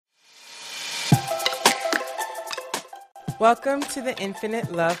Welcome to the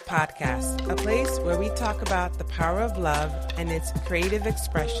Infinite Love Podcast, a place where we talk about the power of love and its creative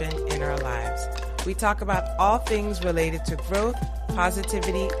expression in our lives. We talk about all things related to growth,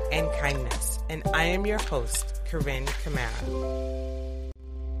 positivity, and kindness. And I am your host, Corinne Camara.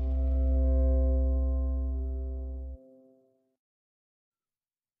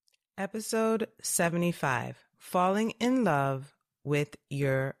 Episode 75, Falling in Love with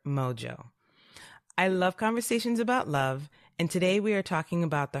Your Mojo. I love conversations about love, and today we are talking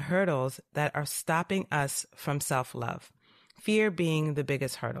about the hurdles that are stopping us from self-love, fear being the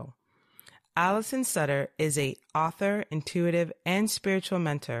biggest hurdle. Allison Sutter is an author, intuitive, and spiritual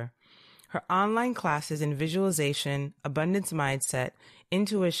mentor. Her online classes in visualization, abundance mindset,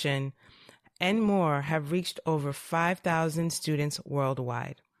 intuition, and more have reached over 5,000 students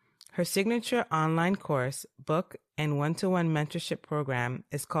worldwide. Her signature online course, book, and one-to-one mentorship program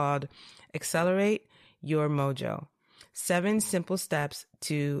is called Accelerate Your Mojo. 7 simple steps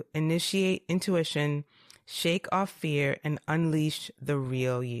to initiate intuition, shake off fear, and unleash the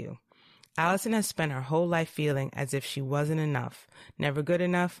real you. Allison has spent her whole life feeling as if she wasn't enough, never good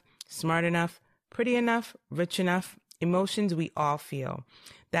enough, smart enough, pretty enough, rich enough, emotions we all feel.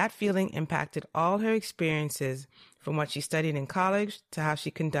 That feeling impacted all her experiences, from what she studied in college to how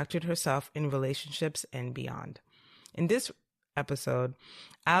she conducted herself in relationships and beyond. In this episode,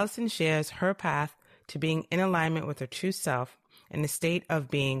 Allison shares her path to being in alignment with her true self in a state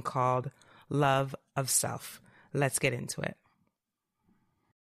of being called love of self. Let's get into it.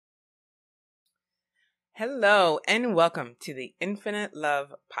 Hello and welcome to the Infinite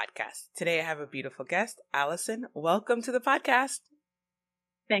Love Podcast. Today I have a beautiful guest, Allison. Welcome to the podcast.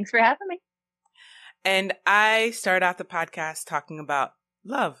 Thanks for having me. And I start out the podcast talking about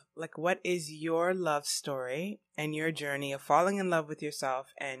love. Like, what is your love story and your journey of falling in love with yourself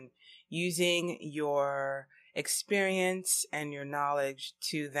and using your experience and your knowledge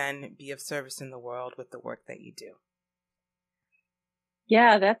to then be of service in the world with the work that you do?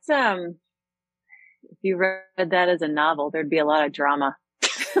 Yeah, that's, if you read that as a novel, there'd be a lot of drama.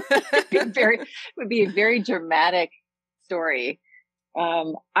 It would be a very dramatic story.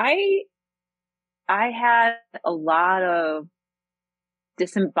 I had a lot of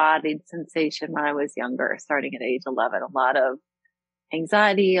disembodied sensation when I was younger, starting at age 11, a lot of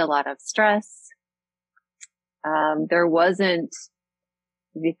anxiety, a lot of stress. There wasn't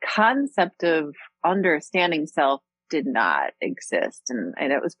the concept of understanding self did not exist. And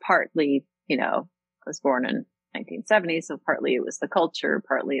it was partly, I was born in 1970, so partly it was the culture,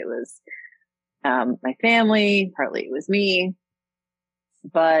 partly it was, my family, partly it was me,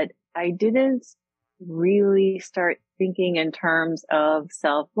 but I didn't really start thinking in terms of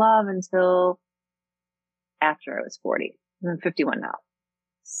self-love until after I was 40. I'm 51 now.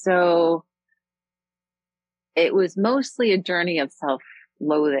 So it was mostly a journey of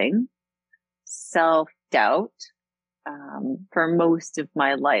self-loathing, self-doubt, for most of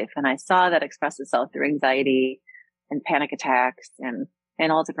my life. And I saw that express itself through anxiety and panic attacks and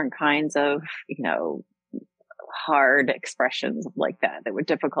all different kinds of, hard expressions like that were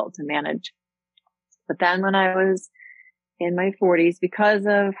difficult to manage. But then when I was in my 40s, because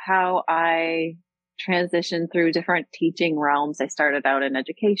of how I transitioned through different teaching realms, I started out in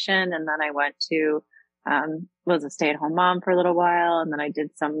education, and then I went to, was a stay-at-home mom for a little while. And then I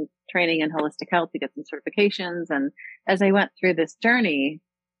did some training in holistic health to get some certifications. And as I went through this journey,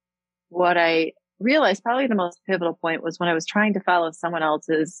 what I realized probably the most pivotal point was when I was trying to follow someone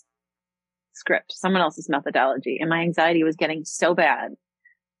else's script, someone else's methodology. And my anxiety was getting so bad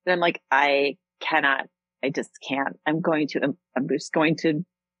that I'm like, I just can't. I'm just going to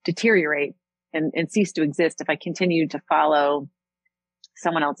deteriorate and cease to exist if I continue to follow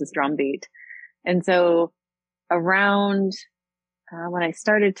someone else's drumbeat. And so around, when I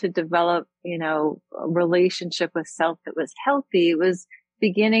started to develop, a relationship with self that was healthy, it was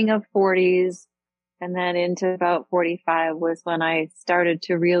beginning of 40s. And then into about 45 was when I started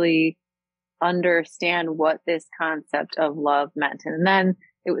to really understand what this concept of love meant. And then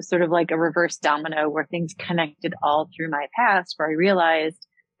it was sort of like a reverse domino where things connected all through my past, where I realized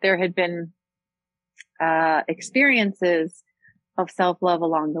there had been experiences of self-love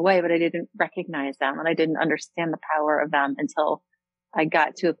along the way, but I didn't recognize them and I didn't understand the power of them until I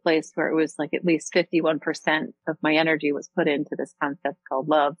got to a place where it was like at least 51% of my energy was put into this concept called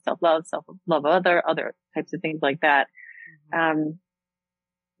love, self-love, self-love, other types of things like that.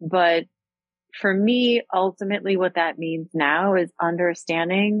 But for me, ultimately what that means now is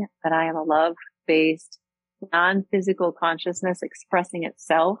understanding that I am a love-based, non-physical consciousness expressing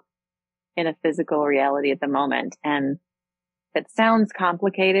itself in a physical reality at the moment. And It sounds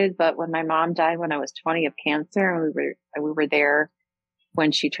complicated, but when my mom died when I was 20 of cancer, and we were there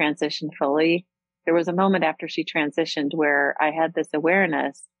when she transitioned fully, there was a moment after she transitioned where I had this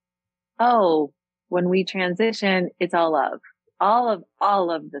awareness. Oh, when we transition, it's all love. All of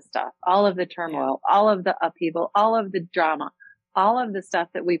the stuff, all of the turmoil, all of the upheaval, all of the drama, all of the stuff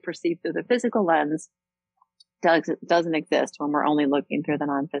that we perceive through the physical lens doesn't exist when we're only looking through the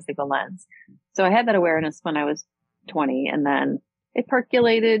non-physical lens. So I had that awareness when I was 20, and then it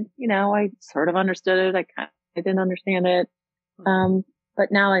percolated. I sort of understood it. I didn't understand it.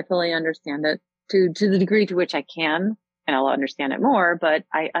 But now I fully understand it to the degree to which I can, and I'll understand it more, but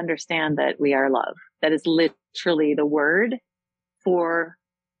I understand that we are love. That is literally the word for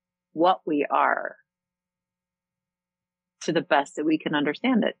what we are to the best that we can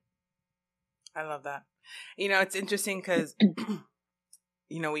understand it. I love that. It's interesting because,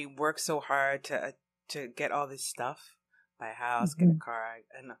 we work so hard to get all this stuff, buy a house, get a car,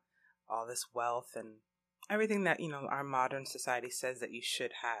 and all this wealth and everything that, our modern society says that you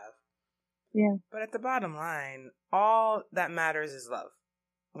should have. Yeah. But at the bottom line, all that matters is love.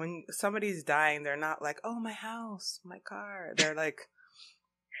 When somebody's dying, they're not like, oh, my house, my car. They're like,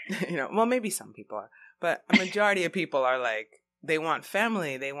 well, maybe some people are, but a majority of people are like, they want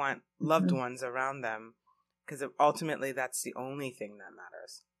family, they want loved ones around them, because ultimately that's the only thing that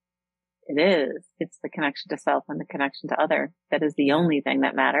matters. It is. It's the connection to self and the connection to other. That is the only thing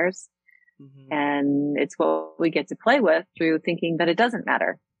that matters. And it's what we get to play with through thinking that it doesn't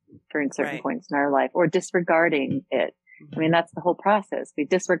matter during certain points in our life, or disregarding it. I mean, that's the whole process. We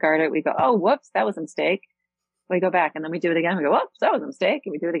disregard it. We go, oh, whoops, that was a mistake. We go back and then we do it again. We go, whoops, that was a mistake.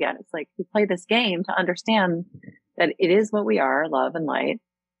 And we do it again. It's like we play this game to understand that it is what we are, love and light.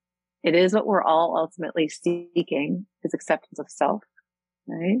 It is what we're all ultimately seeking, is acceptance of self,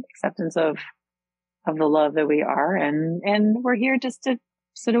 right? Acceptance of the love that we are. And we're here just to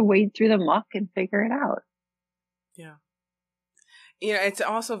sort of wade through the muck and figure it out. Yeah. It's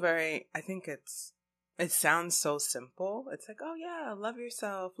also I think it sounds so simple. It's like, oh yeah, love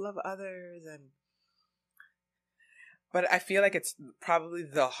yourself, love others. But I feel like it's probably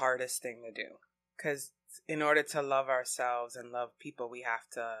the hardest thing to do, because in order to love ourselves and love people, we have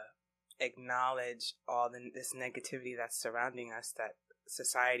to acknowledge all this negativity that's surrounding us, that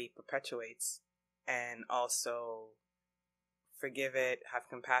society perpetuates, and also forgive it, have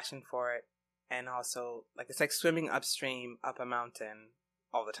compassion for it, and also, like, it's like swimming upstream up a mountain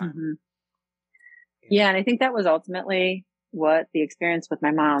all the time. Yeah, and I think that was ultimately what the experience with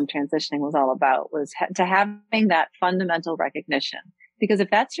my mom transitioning was all about, was to having that fundamental recognition. Because if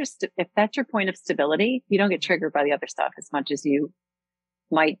that's your point of stability, you don't get triggered by the other stuff as much as you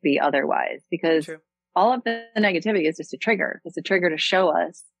might be otherwise. Because all of the negativity is just a trigger. It's a trigger to show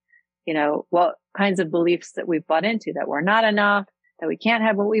us, what kinds of beliefs that we've bought into, that we're not enough, that we can't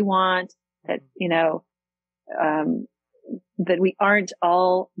have what we want, that, that we aren't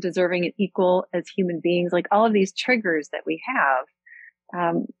all deserving and equal as human beings. Like all of these triggers that we have,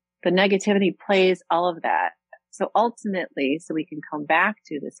 the negativity plays all of that. So ultimately, so we can come back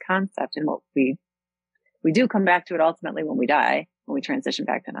to this concept, and what we do come back to it ultimately when we die, when we transition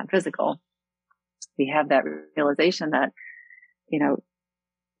back to non-physical, we have that realization that,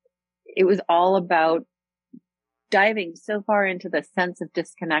 it was all about diving so far into the sense of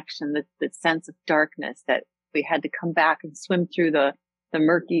disconnection, the sense of darkness, that we had to come back and swim through the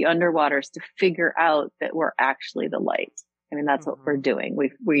murky underwaters to figure out that we're actually the light. I mean, that's what we're doing.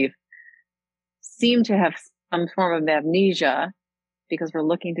 We've seemed to have some form of amnesia because we're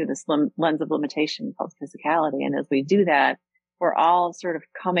looking through this lens of limitation called physicality. And as we do that, we're all sort of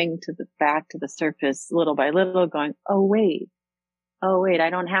coming back to the surface little by little, going, oh wait, I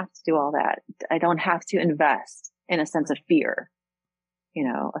don't have to do all that. I don't have to invest in a sense of fear,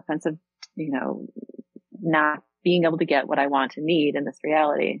 a sense of, not being able to get what I want and need in this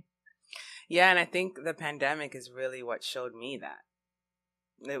reality. Yeah. And I think the pandemic is really what showed me that.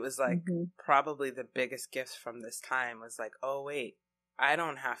 It was like probably the biggest gift from this time was like, oh wait, I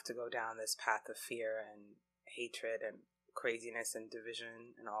don't have to go down this path of fear and hatred and craziness and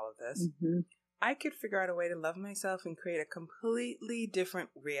division and all of this. I could figure out a way to love myself and create a completely different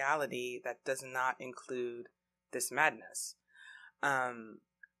reality that does not include this madness.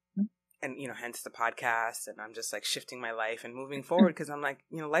 And, hence the podcast, and I'm just like shifting my life and moving forward, because I'm like,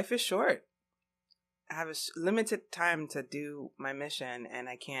 life is short. I have a limited time to do my mission, and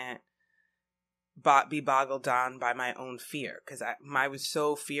I can't be boggled down by my own fear, because I was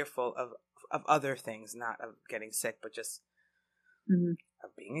so fearful of other things, not of getting sick, but just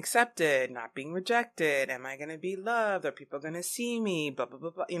of being accepted, not being rejected. Am I going to be loved? Are people going to see me? Blah, blah,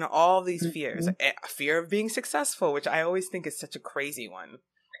 blah, blah. You know, all these fears. A fear of being successful, which I always think is such a crazy one.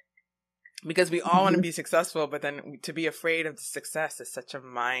 Because we all want to be successful, but then to be afraid of the success is such a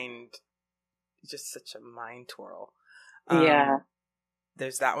mind twirl. Yeah.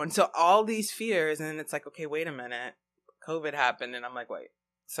 There's that one. So all these fears, and it's like, okay, wait a minute. COVID happened, and I'm like, wait.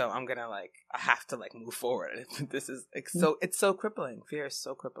 So I'm gonna I have to move forward. This is it's so crippling. Fear is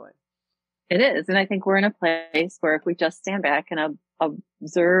so crippling. It is, and I think we're in a place where if we just stand back and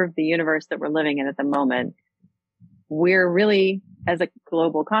observe the universe that we're living in at the moment, we're really, as a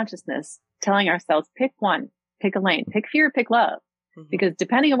global consciousness, telling ourselves, pick one, pick a lane, pick fear, pick love, because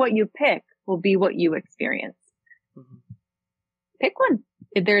depending on what you pick will be what you experience. Pick one.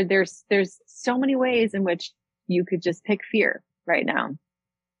 There's so many ways in which you could just pick fear right now.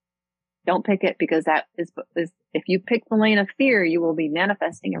 Don't pick it, because that is if you pick the lane of fear, you will be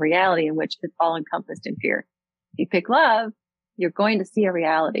manifesting a reality in which it's all encompassed in fear. If you pick love, you're going to see a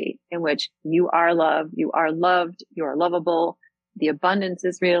reality in which you are loved, you are loved, you are lovable. The abundance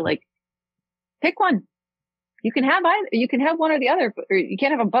is real. Pick one. You can have either, you can have one or the other, or you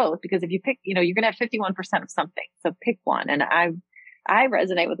can't have them both, because if you pick, you're going to have 51% of something. So pick one. And I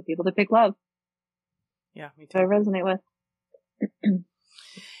resonate with the people that pick love. Yeah, me too. I resonate with.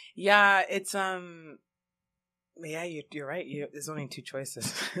 Yeah, it's yeah, you're right. There's only two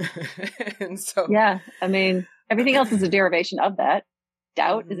choices. And so yeah, I mean, everything else is a derivation of that.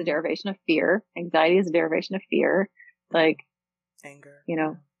 Doubt is a derivation of fear. Anxiety is a derivation of fear. Anger.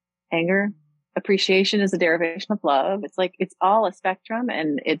 Anger. Appreciation is a derivation of love. It's all a spectrum,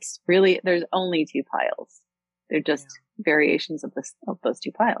 and it's really, there's only two piles. They're just variations of those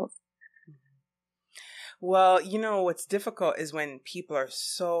two piles. Well, what's difficult is when people are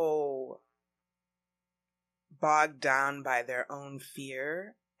so bogged down by their own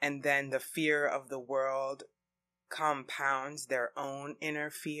fear, and then the fear of the world compounds their own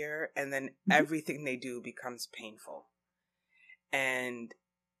inner fear, and then everything they do becomes painful. And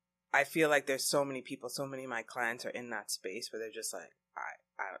I feel like there's so many people, so many of my clients are in that space where they're just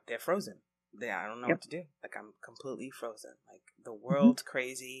they're frozen. I don't know what to do. I'm completely frozen. The world's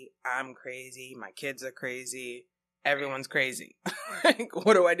crazy. I'm crazy. My kids are crazy. Everyone's crazy.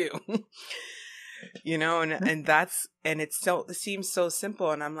 What do I do? And it seems so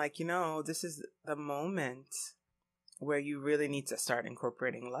simple. And I'm like, this is the moment where you really need to start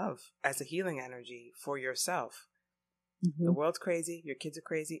incorporating love as a healing energy for yourself. The world's crazy. Your kids are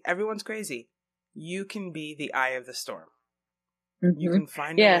crazy. Everyone's crazy. You can be the eye of the storm. You can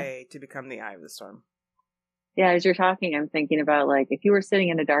find a way to become the eye of the storm. Yeah, as you're talking, I'm thinking about if you were sitting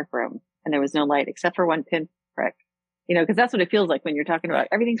in a dark room and there was no light except for one pinprick, because that's what it feels like when you're talking about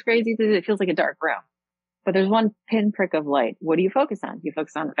everything's crazy. It feels like a dark room, but there's one pinprick of light. What do you focus on? Do you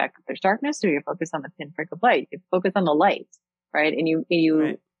focus on the fact that there's darkness, or do you focus on the pinprick of light? You focus on the light, right? And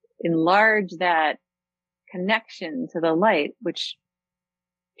you enlarge that connection to the light, which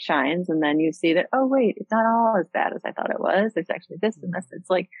shines, and then you see that, oh wait, it's not all as bad as I thought it was. There's actually this and this. It's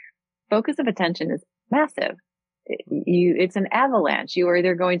focus of attention is massive. It's an avalanche. You are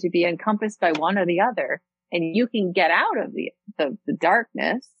either going to be encompassed by one or the other, and you can get out of the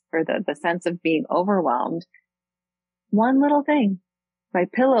darkness or the sense of being overwhelmed. One little thing. My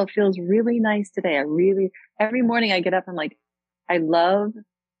pillow feels really nice today. Every morning I get up and I love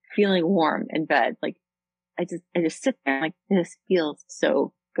feeling warm in bed. I just sit there this feels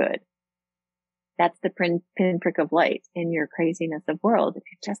so good. That's the pinprick of light in your craziness of world.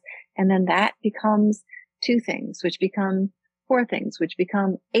 And then that becomes 2 things, which become 4 things, which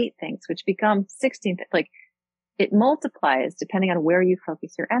become 8 things, which become 16 things. It multiplies depending on where you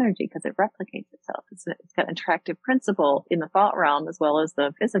focus your energy, because it replicates itself. It's got an attractive principle in the thought realm as well as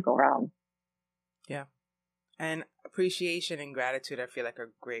the physical realm. Yeah. And appreciation and gratitude, I feel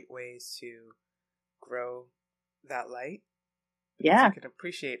are great ways to grow that light. Yeah. You can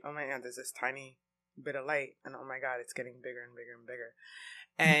appreciate, oh my God, there's this tiny bit of light, and oh my God, it's getting bigger and bigger and bigger.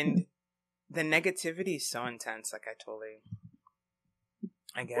 And the negativity is so intense. I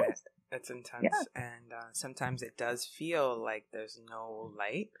get it. It's intense. Yeah. And sometimes it does feel like there's no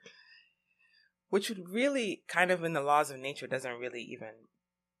light, which would really kind of in the laws of nature doesn't really even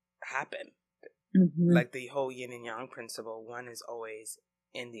happen. The whole yin and yang principle, one is always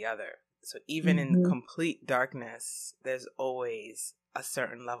in the other. So even in complete darkness, there's always a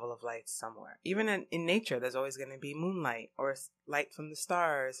certain level of light somewhere. Even in nature, there's always going to be moonlight or light from the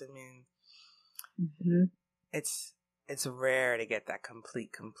stars. I mean, it's rare to get that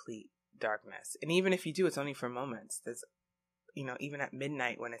complete darkness. And even if you do, it's only for moments. There's even at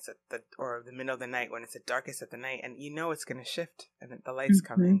midnight when it's or the middle of the night when it's the darkest of the night, and it's going to shift and the light's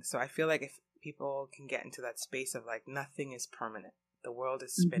coming. So I feel like if people can get into that space of like, nothing is permanent, the world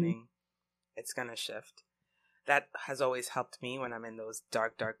is spinning, it's going to shift. That has always helped me when I'm in those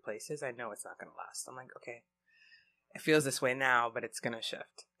dark, dark places. I know it's not going to last. I'm like, okay, it feels this way now, but it's going to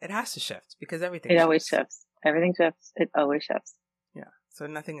shift. It has to shift because everything shifts. Always shifts. Everything shifts. It always shifts. Yeah. So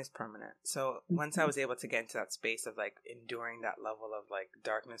nothing is permanent. So once I was able to get into that space of like enduring that level of like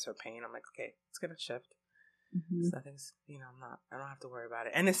darkness or pain, I'm like, okay, it's going to shift. So nothing's, I don't have to worry about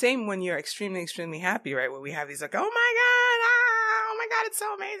it. And the same when you're extremely, extremely happy, right? Where we have these like, oh my God, it's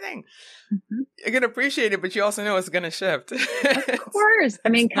so amazing. You're going to appreciate it, but you also know it's going to shift. Of course. I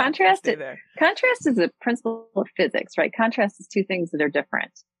mean, contrast is a principle of physics, right? Contrast is two things that are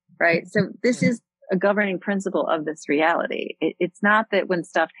different, right? So this is a governing principle of this reality. It's not that when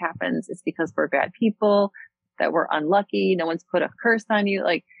stuff happens, it's because we're bad people, that we're unlucky, no one's put a curse on you.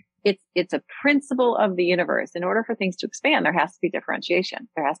 Like it's a principle of the universe. In order for things to expand, there has to be differentiation.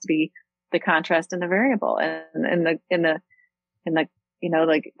 There has to be the contrast and the variable, and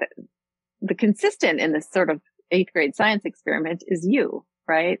the consistent in this sort of 8th grade science experiment is you,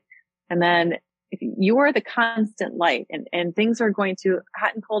 right? And then if you are the constant light, and things are going to,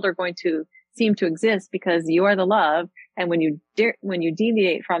 hot and cold are going to seem to exist because you are the love. And when you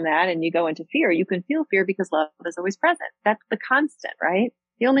deviate from that and you go into fear, you can feel fear because love is always present. That's the constant, right?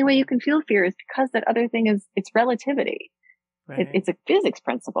 The only way you can feel fear is because that other thing it's relativity. Right. It's a physics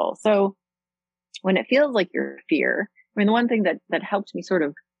principle. So when it feels like you're fear, I mean, the one thing that helped me sort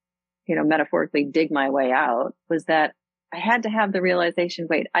of, metaphorically dig my way out was that I had to have the realization,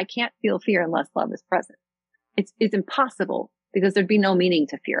 wait, I can't feel fear unless love is present. It's impossible because there'd be no meaning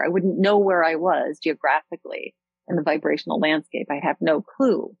to fear. I wouldn't know where I was geographically in the vibrational landscape. I have no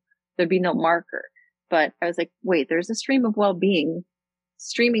clue. There'd be no marker. But I was like, wait, there's a stream of well-being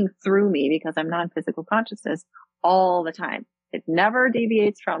streaming through me because I'm non-physical consciousness all the time. It never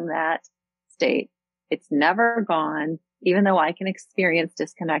deviates from that state. It's never gone. Even though I can experience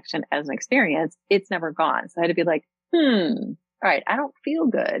disconnection as an experience, it's never gone. So I had to be like, all right, I don't feel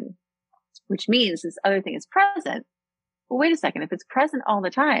good, which means this other thing is present. Well, wait a second. If it's present all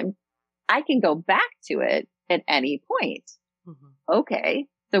the time, I can go back to it at any point. Okay.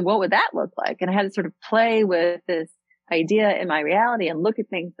 So what would that look like? And I had to sort of play with this idea in my reality and look at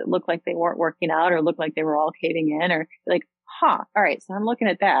things that look like they weren't working out or look like they were all caving in, or like, all right. So I'm looking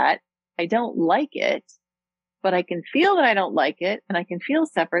at that. I don't like it, but I can feel that I don't like it, and I can feel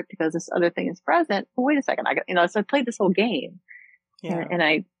separate because this other thing is present. Well, wait a second. So I played this whole game and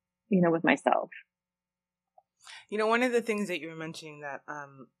I, with myself. One of the things that you were mentioning that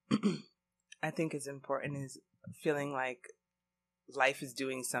I think is important is feeling like life is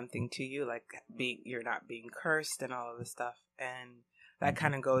doing something to you, like you're not being cursed and all of this stuff. And that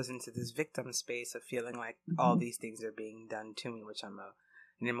kind of goes into this victim space of feeling like all these things are being done to me, which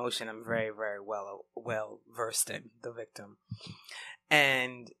an emotion I'm very, very well versed in, the victim.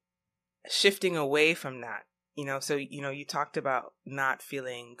 And shifting away from that, so, you talked about not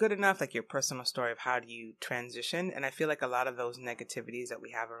feeling good enough, like your personal story of how do you transition. And I feel like a lot of those negativities that we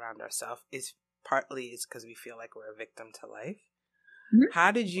have around ourselves is because we feel like we're a victim to life.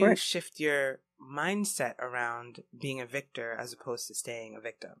 How did you shift your mindset around being a victor as opposed to staying a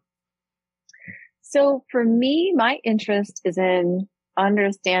victim? So for me, my interest is in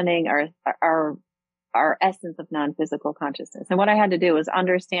understanding our essence of non-physical consciousness. And what I had to do was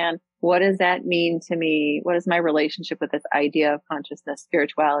understand, what does that mean to me? What is my relationship with this idea of consciousness,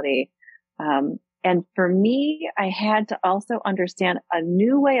 spirituality? And for me, I had to also understand a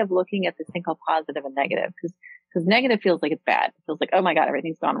new way of looking at this thing called positive and negative, because negative feels like it's bad. It feels like, oh my God,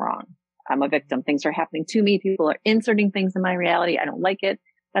 everything's gone wrong. I'm a victim. Things are happening to me. People are inserting things in my reality. I don't like it.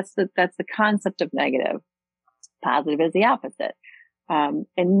 That's the concept of negative. Positive is the opposite. And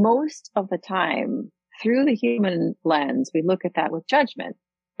most of the time, through the human lens, we look at that with judgment.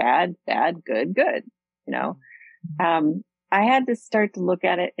 Bad, bad, good, good. I had to start to look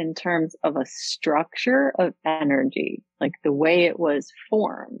at it in terms of a structure of energy, like the way it was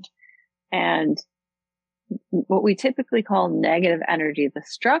formed. And what we typically call negative energy, the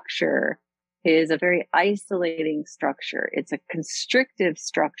structure is a very isolating structure. It's a constrictive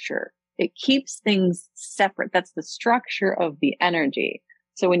structure. It keeps things separate. That's the structure of the energy.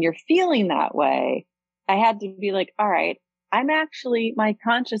 So when you're feeling that way, I had to be like, all right, my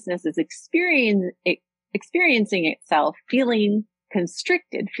consciousness is experiencing itself feeling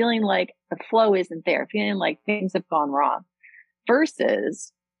constricted, feeling like the flow isn't there, feeling like things have gone wrong,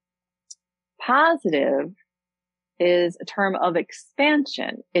 versus positive is a term of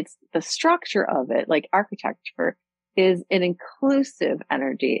expansion. It's the structure of it, like architecture. is an inclusive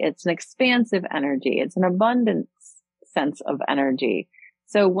energy. It's an expansive energy. It's an abundance sense of energy.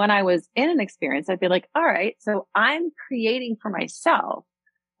 So when I was in an experience, I'd be like, all right, so I'm creating for myself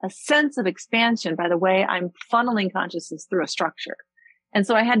a sense of expansion by the way I'm funneling consciousness through a structure. And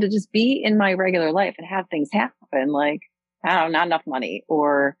so I had to just be in my regular life and have things happen, like, I don't know, not enough money,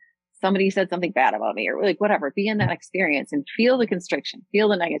 or somebody said something bad about me, or like whatever, be in that experience and feel the constriction, feel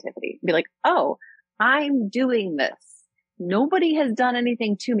the negativity, be like, oh, I'm doing this. Nobody has done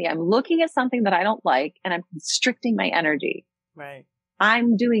anything to me. I'm looking at something that I don't like and I'm constricting my energy. Right.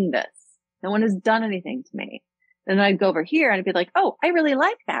 I'm doing this. No one has done anything to me. Then I'd go over here and I'd be like, oh, I really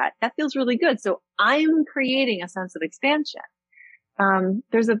like that. That feels really good. So I'm creating a sense of expansion.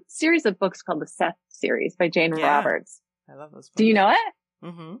 There's a series of books called the Seth series by Jane Roberts. I love those books. Do you know it?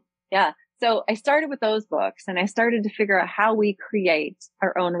 Mm-hmm. Yeah. So I started with those books and I started to figure out how we create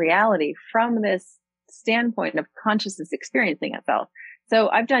our own reality from this standpoint of consciousness experiencing itself. So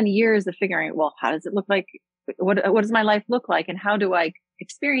I've done years of figuring out, well, how does it look like? What does my life look like? And how do I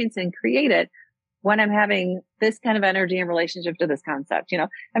experience and create it when I'm having this kind of energy in relationship to this concept? You know,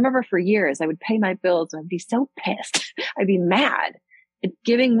 I remember for years I would pay my bills and I'd be so pissed. I'd be mad at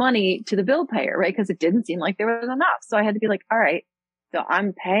giving money to the bill payer, right? Because it didn't seem like there was enough. So I had to be like, all right, so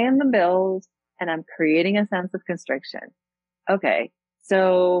I'm paying the bills and I'm creating a sense of constriction. Okay.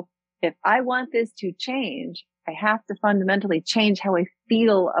 So if I want this to change, I have to fundamentally change how I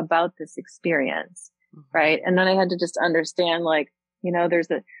feel about this experience. Right. And then I had to just understand, like, you know,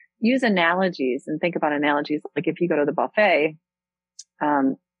 use analogies and think about analogies. Like if you go to the buffet,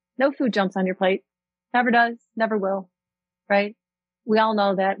 no food jumps on your plate. Never does, never will. Right. We all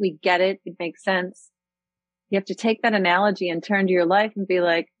know that. We get it. It makes sense. You have to take that analogy and turn to your life and be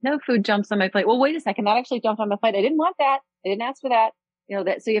like, no food jumps on my plate. Well, wait a second. That actually jumped on my plate. I didn't want that. I didn't ask for that. You know,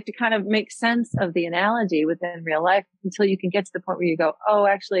 that, so you have to kind of make sense of the analogy within real life until you can get to the point where you go, oh,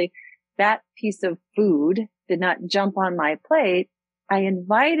 actually that piece of food did not jump on my plate. I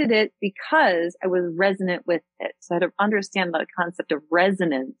invited it because I was resonant with it. So I had to understand the concept of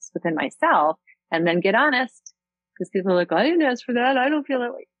resonance within myself and then get honest, because people are like, I didn't ask for that. I don't feel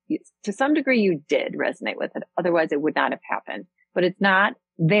that way. To some degree, you did resonate with it. Otherwise, it would not have happened. But it's not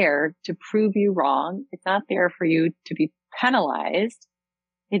there to prove you wrong. It's not there for you to be penalized.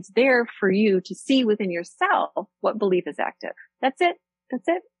 It's there for you to see within yourself what belief is active. That's it. That's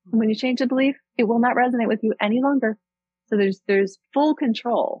it. And when you change the belief, it will not resonate with you any longer. So there's full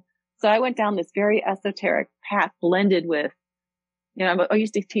control. So I went down this very esoteric path blended with, you know, I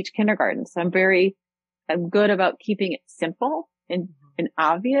used to teach kindergarten. So I'm good about keeping it simple and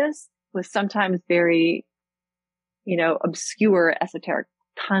obvious with sometimes very, you know, obscure esoteric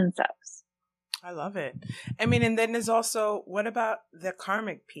concepts. I love it. I mean, and then there's also, what about the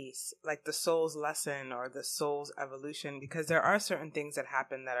karmic piece, like the soul's lesson or the soul's evolution? Because there are certain things that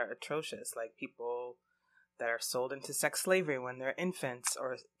happen that are atrocious, like people that are sold into sex slavery when they're infants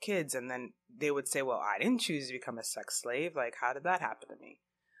or kids. And then they would say, well, I didn't choose to become a sex slave. Like, how did that happen to me?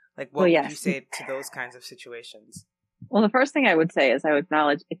 Like, what would you say to those kinds of situations? Well, the first thing I would say is I would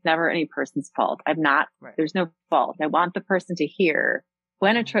acknowledge it's never any person's fault. There's no fault. I want the person to hear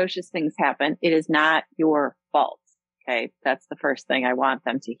when atrocious things happen, it is not your fault. Okay. That's the first thing I want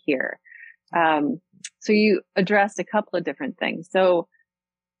them to hear. So you addressed a couple of different things. So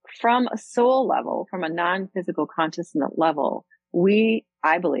from a soul level, from a non-physical consciousness level,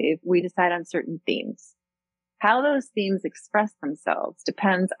 I believe we decide on certain themes. How those themes express themselves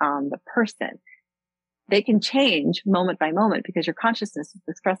depends on the person. They can change moment by moment because your consciousness is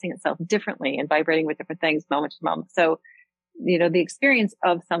expressing itself differently and vibrating with different things moment to moment. So, you know, the experience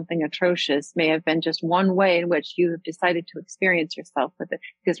of something atrocious may have been just one way in which you have decided to experience yourself with it.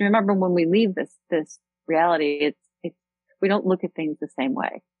 Because remember, when we leave this reality, we don't look at things the same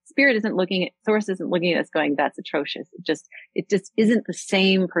way. Source isn't looking at us going, that's atrocious. It just isn't the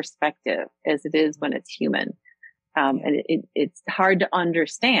same perspective as it is when it's human. And it's hard to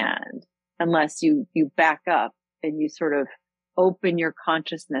understand unless you back up and you sort of open your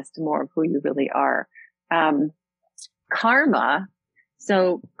consciousness to more of who you really are. Karma.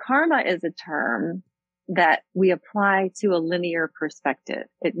 So karma is a term that we apply to a linear perspective.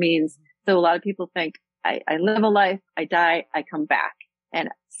 It means, so a lot of people think I live a life, I die, I come back. And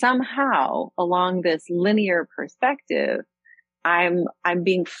somehow along this linear perspective, I'm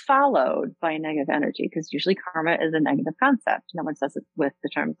being followed by a negative energy, because usually karma is a negative concept. No one says it with the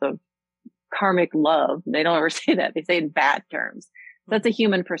terms of karmic love. They don't ever say that. They say it in bad terms. That's a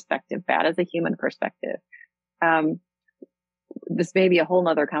human perspective. Bad is a human perspective. This may be a whole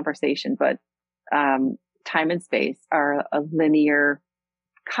nother conversation, but time and space are a linear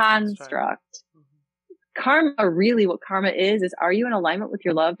construct. karma, really what karma is are you in alignment with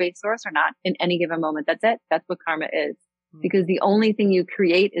your love-based source or not in any given moment? That's it. That's what karma is. Because the only thing you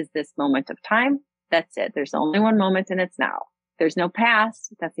create is this moment of time. That's it. There's only one moment and it's now. There's no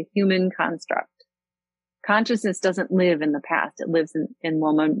past. That's a human construct. Consciousness doesn't live in the past. It lives in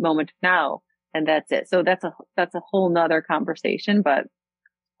moment now. And that's it. So that's a whole nother conversation. But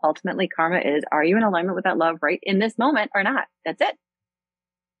ultimately karma is, are you in alignment with that love right in this moment or not? That's it.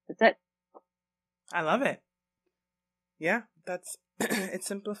 That's it. I love it. Yeah, it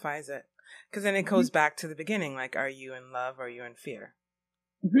simplifies it. Because then it goes back to the beginning. Like, are you in love? Or are you in fear?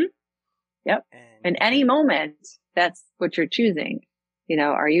 Mm-hmm. Yep. And in any moment, that's what you're choosing.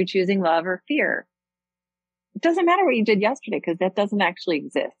 Are you choosing love or fear? It doesn't matter what you did yesterday because that doesn't actually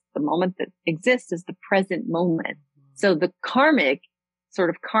exist. The moment that exists is the present moment. So the karmic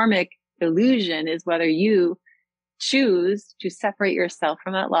illusion is whether you choose to separate yourself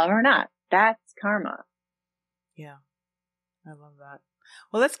from that love or not. That's karma. Yeah. I love that.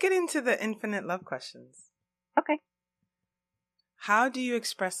 Well, let's get into the infinite love questions. Okay. How do you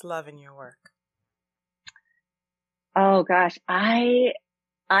express love in your work? Oh gosh, I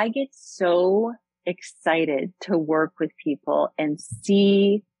get so excited to work with people and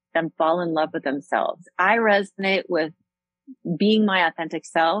see them fall in love with themselves. I resonate with being my authentic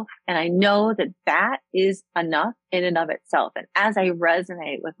self, and I know that that is enough in and of itself. And as I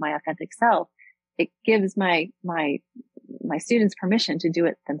resonate with my authentic self, it gives my students permission to do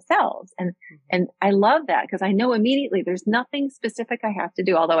it themselves. And I love that because I know immediately there's nothing specific I have to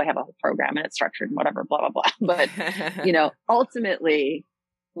do, although I have a whole program and it's structured and whatever, blah, blah, blah. But, ultimately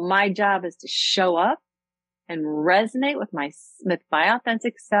my job is to show up and resonate with my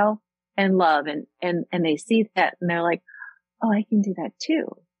authentic self and love. And they see that and they're like, oh, I can do that too.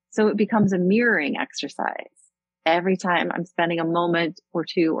 So it becomes a mirroring exercise. Every time I'm spending a moment or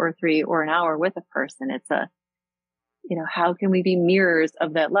two or three or an hour with a person, it's how can we be mirrors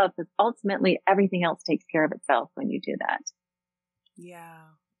of that love? Because ultimately everything else takes care of itself when you do that. Yeah,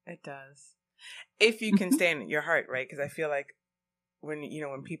 it does. If you can stay in your heart, right? Because I feel like when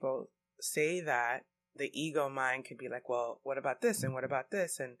people say that, the ego mind could be like, well, what about this? And what about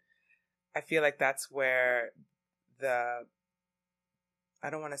this? And I feel like that's where I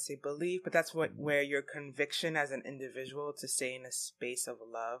don't want to say belief, but that's where your conviction as an individual to stay in a space of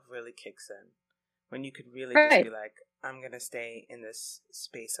love really kicks in. When you could really just be like, I'm going to stay in this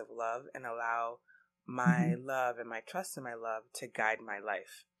space of love and allow my love and my trust in my love to guide my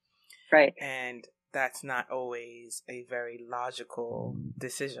life. Right. And that's not always a very logical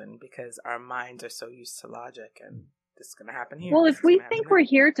decision because our minds are so used to logic and this is going to happen here. Well, if we think we're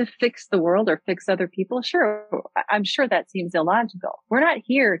here to fix the world or fix other people, sure, I'm sure that seems illogical. We're not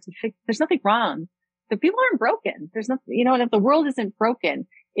here to fix, there's nothing wrong. The people aren't broken. There's nothing, and if the world isn't broken,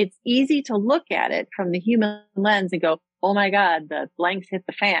 it's easy to look at it from the human lens and go, oh my God, the blanks hit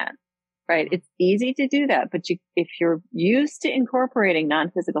the fan, right? It's easy to do that. But if you're used to incorporating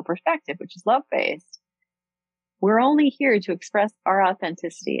non-physical perspective, which is love-based, we're only here to express our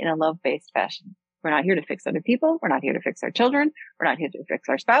authenticity in a love-based fashion. We're not here to fix other people. We're not here to fix our children. We're not here to fix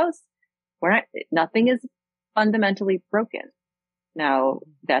our spouse. Nothing is fundamentally broken. Now,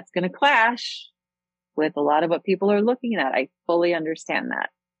 that's going to clash with a lot of what people are looking at. I fully understand that.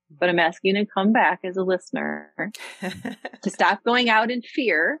 But I'm asking you to come back as a listener to stop going out in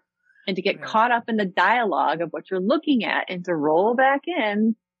fear and to get caught up in the dialogue of what you're looking at and to roll back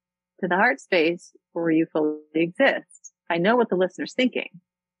in to the heart space where you fully exist. I know what the listener's thinking.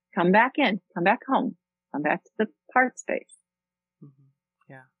 Come back in, come back home, come back to the heart space.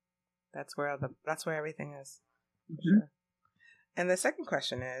 Yeah. That's where everything is. Sure. And the second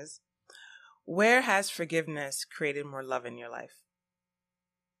question is, where has forgiveness created more love in your life?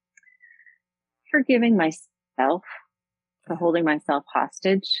 Forgiving myself for holding myself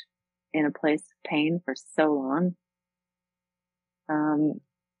hostage in a place of pain for so long.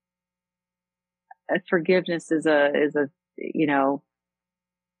 Forgiveness is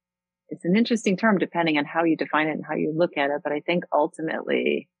it's an interesting term depending on how you define it and how you look at it. But I think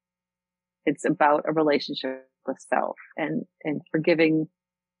ultimately it's about a relationship with self and forgiving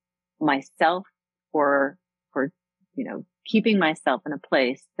myself for keeping myself in a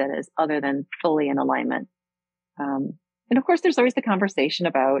place that is other than fully in alignment. And of course, there's always the conversation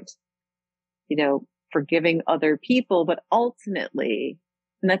about, forgiving other people, but ultimately,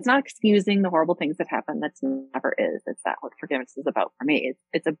 and that's not excusing the horrible things that happen. That's never is. It's not what forgiveness is about for me.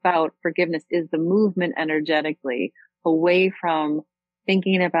 It's about forgiveness is the movement energetically away from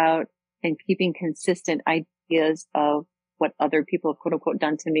thinking about and keeping consistent ideas of what other people have quote unquote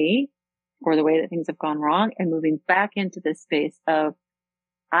done to me or the way that things have gone wrong and moving back into this space of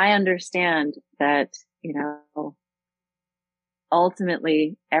I understand that,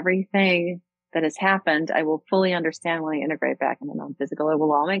 ultimately everything that has happened, I will fully understand when I integrate back into non-physical. It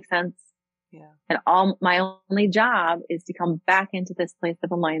will all make sense. Yeah. And my only job is to come back into this place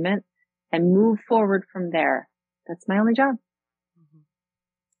of alignment and move forward from there. That's my only job.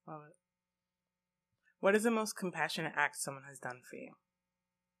 Mm-hmm. Love it. What is the most compassionate act someone has done for you?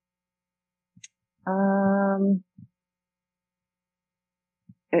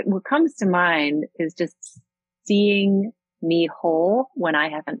 What comes to mind is just seeing me whole when I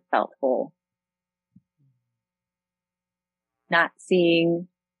haven't felt whole. Not seeing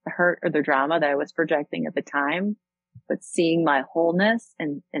the hurt or the drama that I was projecting at the time, but seeing my wholeness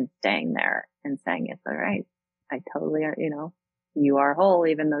and staying there and saying, it's all right. I totally, you are whole,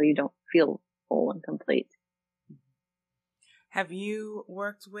 even though you don't feel whole and complete. Have you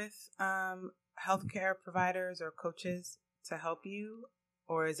worked with healthcare providers or coaches to help you,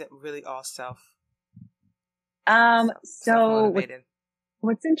 or is it really all self-motivated?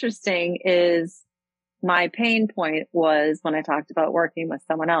 What's interesting is my pain point was when I talked about working with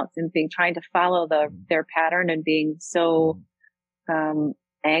someone else and trying to follow their pattern and being so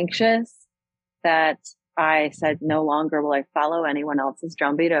anxious that I said, no longer will I follow anyone else's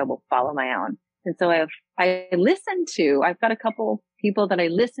drumbeat. I will follow my own. And so I've got a couple people that I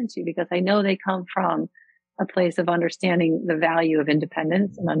listen to because I know they come from a place of understanding the value of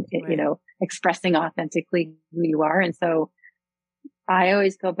independence and, right. Expressing authentically who you are. And so I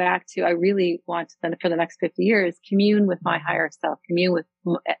always go back to, I really want to, for the next 50 years, commune with my higher self, commune with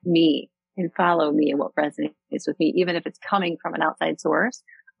me and follow me and what resonates with me, even if it's coming from an outside source.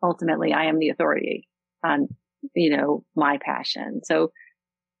 Ultimately, I am the authority on, my passion. So,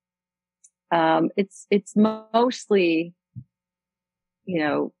 it's mostly,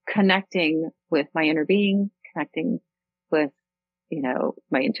 connecting with my inner being, connecting with,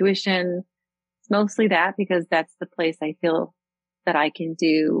 my intuition. It's mostly that because that's the place I feel that I can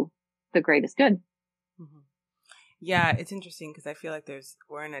do the greatest good. Mm-hmm. Yeah, it's interesting because I feel like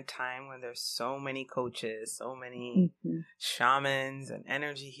we're in a time when there's so many coaches, so many shamans and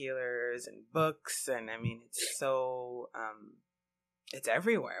energy healers and books. And I mean, it's so, it's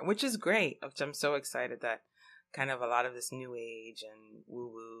everywhere, which is great. Which I'm so excited that kind of a lot of this new age and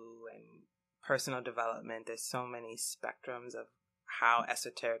woo-woo and personal development, there's so many spectrums of how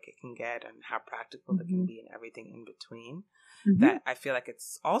esoteric it can get and how practical it can be and everything in between, that I feel like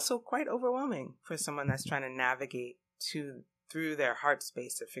it's also quite overwhelming for someone that's trying to navigate through their heart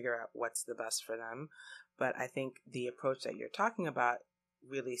space to figure out what's the best for them. But I think the approach that you're talking about,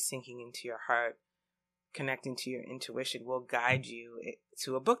 really sinking into your heart, connecting to your intuition, will guide you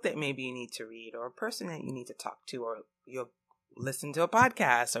to a book that maybe you need to read, or a person that you need to talk to, or you'll listen to a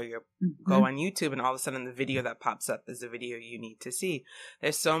podcast, or you'll go on YouTube and all of a sudden the video that pops up is the video you need to see.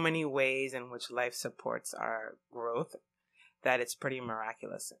 There's so many ways in which life supports our growth that it's pretty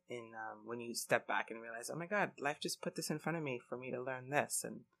miraculous in when you step back and realize, oh my God, life just put this in front of me for me to learn this.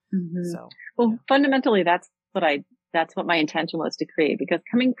 And fundamentally, that's what my intention was to create, because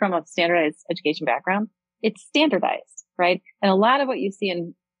coming from a standardized education background, it's standardized, right? And a lot of what you see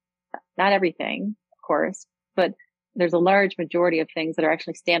in, not everything, of course, but there's a large majority of things that are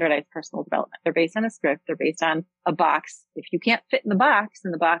actually standardized personal development. They're based on a script. They're based on a box. If you can't fit in the box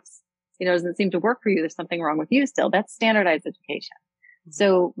and the box, doesn't seem to work for you, there's something wrong with you still. That's standardized education.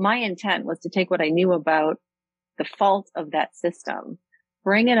 So my intent was to take what I knew about the fault of that system,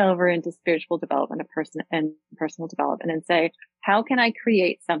 bring it over into spiritual development, personal development, and say, how can I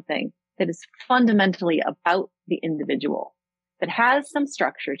create something that is fundamentally about the individual, that has some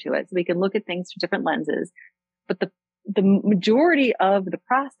structure to it, so we can look at things through different lenses, but the majority of the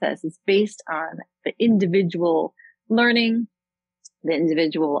process is based on the individual learning, the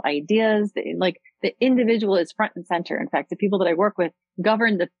individual ideas, the individual is front and center. In fact, the people that I work with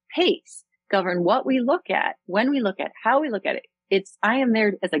govern the pace, govern what we look at, when we look at, how we look at it. I am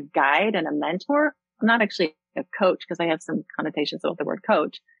there as a guide and a mentor. I'm not actually a coach because I have some connotations with the word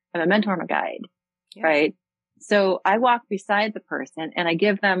coach. I'm a mentor and a guide, right? So I walk beside the person and I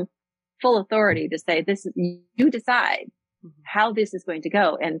give them full authority to say, you decide how this is going to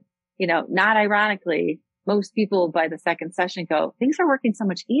go. And, not ironically, most people by the second session go, things are working so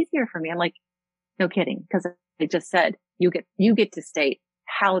much easier for me. I'm like, no kidding. Because I just said, you get to state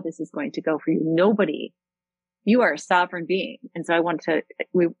how this is going to go for you. You are a sovereign being. And so I want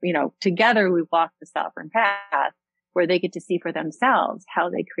together we walk the sovereign path where they get to see for themselves how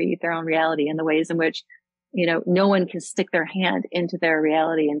they create their own reality and the ways in which, no one can stick their hand into their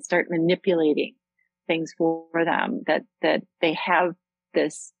reality and start manipulating things for them, that they have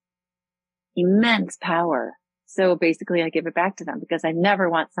this immense power. So basically I give it back to them because I never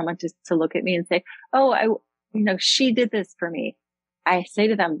want someone to look at me and say, oh, she did this for me. I say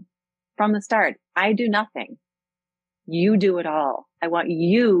to them from the start, I do nothing. You do it all. I want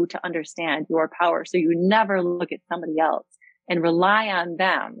you to understand your power. So you never look at somebody else and rely on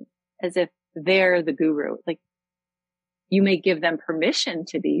them as if they're the guru. Like, you may give them permission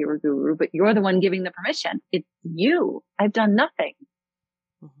to be your guru, but you're the one giving the permission. It's you. I've done nothing.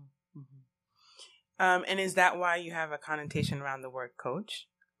 Mm-hmm. And is that why you have a connotation around the word coach?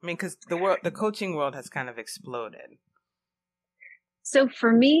 I mean, because the coaching world has kind of exploded. So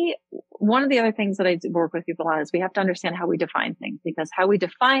for me, one of the other things that I work with people on is we have to understand how we define things, because how we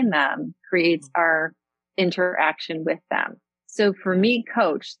define them creates our interaction with them. So for me,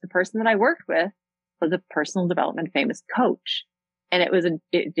 coach, the person that I worked with was a personal development famous coach. And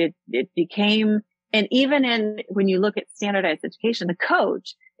it became, and even when you look at standardized education, the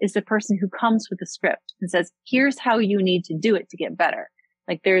coach is the person who comes with a script and says, here's how you need to do it to get better.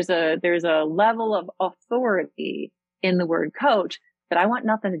 Like there's a level of authority in the word coach that I want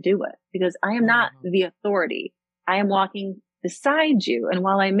nothing to do with, because I am not the authority. I am walking beside you. And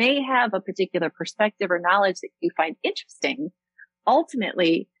while I may have a particular perspective or knowledge that you find interesting,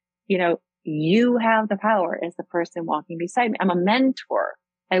 ultimately, you have the power as the person walking beside me. I'm a mentor.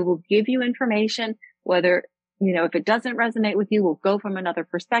 I will give you information, whether, if it doesn't resonate with you, we'll go from another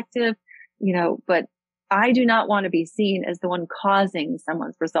perspective, but I do not want to be seen as the one causing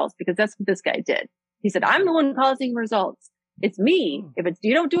someone's results, because that's what this guy did. He said, I'm the one causing results. It's me. If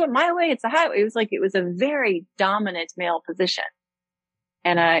you don't do it my way, it's a highway. It was a very dominant male position.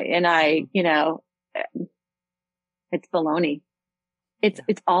 And I, it's baloney.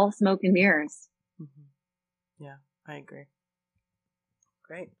 It's all smoke and mirrors. Mm-hmm. Yeah, I agree.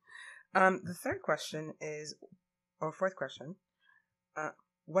 Great. The third question is, or fourth question,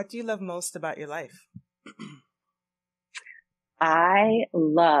 what do you love most about your life? I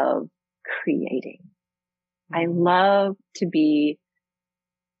love creating. I love to be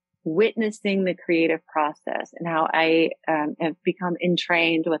witnessing the creative process and how I have become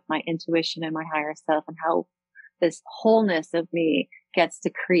entrained with my intuition and my higher self, and how this wholeness of me gets to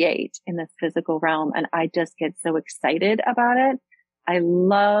create in this physical realm. And I just get so excited about it. I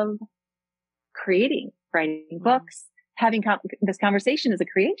love creating, writing books, having this conversation is a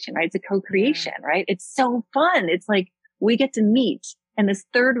creation, right? It's a co-creation, right? It's so fun. It's like we get to meet, and this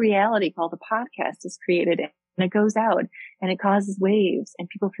third reality called the podcast is created, and it goes out and it causes waves and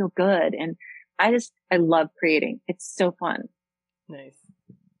people feel good. And I love creating. It's so fun. Nice.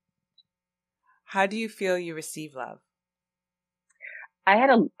 How do you feel you receive love? I had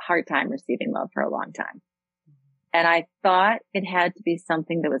a hard time receiving love for a long time. And I thought it had to be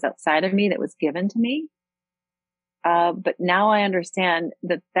something that was outside of me, that was given to me. But now I understand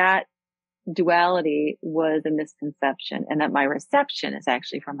that duality was a misconception, and that my reception is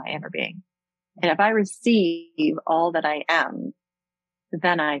actually from my inner being. And if I receive all that I am,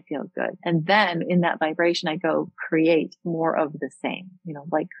 then I feel good. And then in that vibration, I go create more of the same,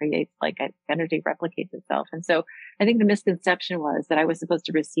 like creates, like energy replicates itself. And so I think the misconception was that I was supposed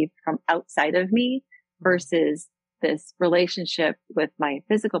to receive from outside of me versus this relationship with my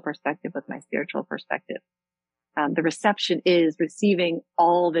physical perspective, with my spiritual perspective. The reception is receiving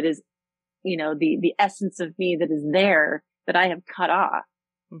all that is, the essence of me that is there, that I have cut off.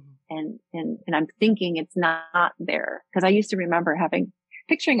 And I'm thinking it's not there. Cause I used to remember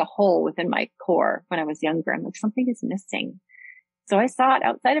picturing a hole within my core when I was younger. I'm like, something is missing. So I saw it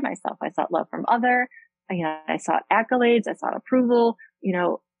outside of myself. I sought love from other, I sought accolades. I sought approval,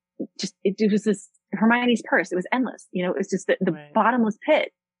 it was this Hermione's purse. It was endless. It was just the bottomless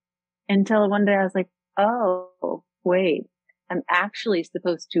pit, until one day I was like, oh, wait, I'm actually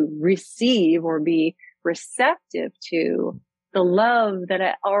supposed to receive or be receptive to the love that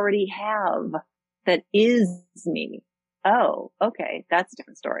I already have, that is me. Oh, okay. That's a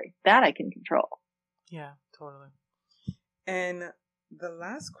different story. That I can control. Yeah, totally. And the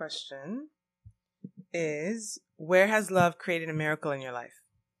last question is, where has love created a miracle in your life?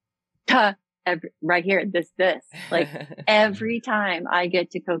 Right here, this, like every time I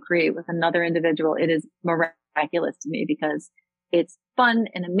get to co-create with another individual, it is miraculous to me, because it's fun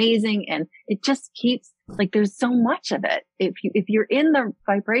and amazing. And it just keeps, like, there's so much of it. If you're in the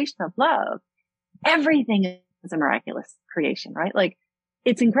vibration of love, everything is a miraculous creation, right? Like,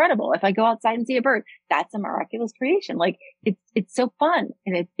 it's incredible. If I go outside and see a bird, that's a miraculous creation. Like, it's so fun,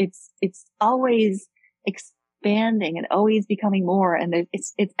 and it's always expanding and always becoming more. And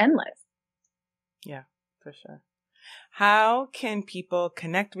it's endless. Yeah, for sure. How can people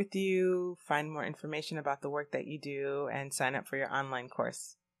connect with you, find more information about the work that you do, and sign up for your online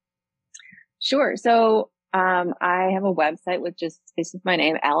course? Sure. So I have a website with this is my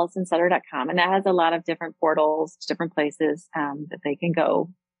name, AllisonSutter.com, and that has a lot of different portals, different places, that they can go,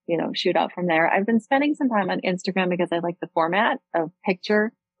 shoot out from there. I've been spending some time on Instagram because I like the format of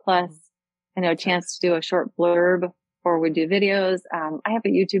picture plus, a chance to do a short blurb, or we do videos. I have a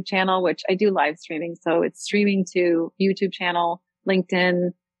YouTube channel, which I do live streaming. So it's streaming to YouTube channel,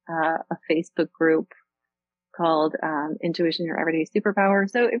 LinkedIn, a Facebook group called, Intuition, Your Everyday Superpower.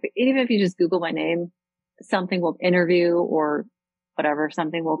 So even if you just Google my name, something will interview or whatever,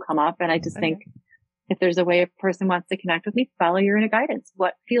 something will come up. And I just think if there's a way a person wants to connect with me, follow your inner guidance.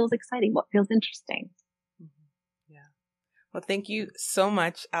 What feels exciting? What feels interesting? Yeah. Well, thank you so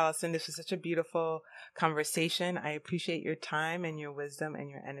much, Allison. This was such a beautiful conversation. I appreciate your time and your wisdom and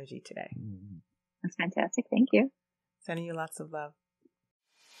your energy today. That's fantastic. Thank you. Sending you lots of love.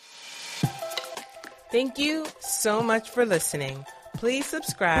 Thank you so much for listening. Please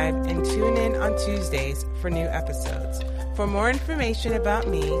subscribe and tune in on Tuesdays for new episodes. For more information about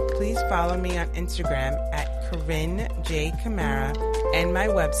me, please follow me on Instagram at Corinne J. Camara and my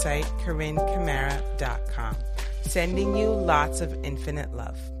website, CorinneCamara.com. Sending you lots of infinite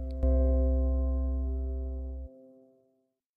love.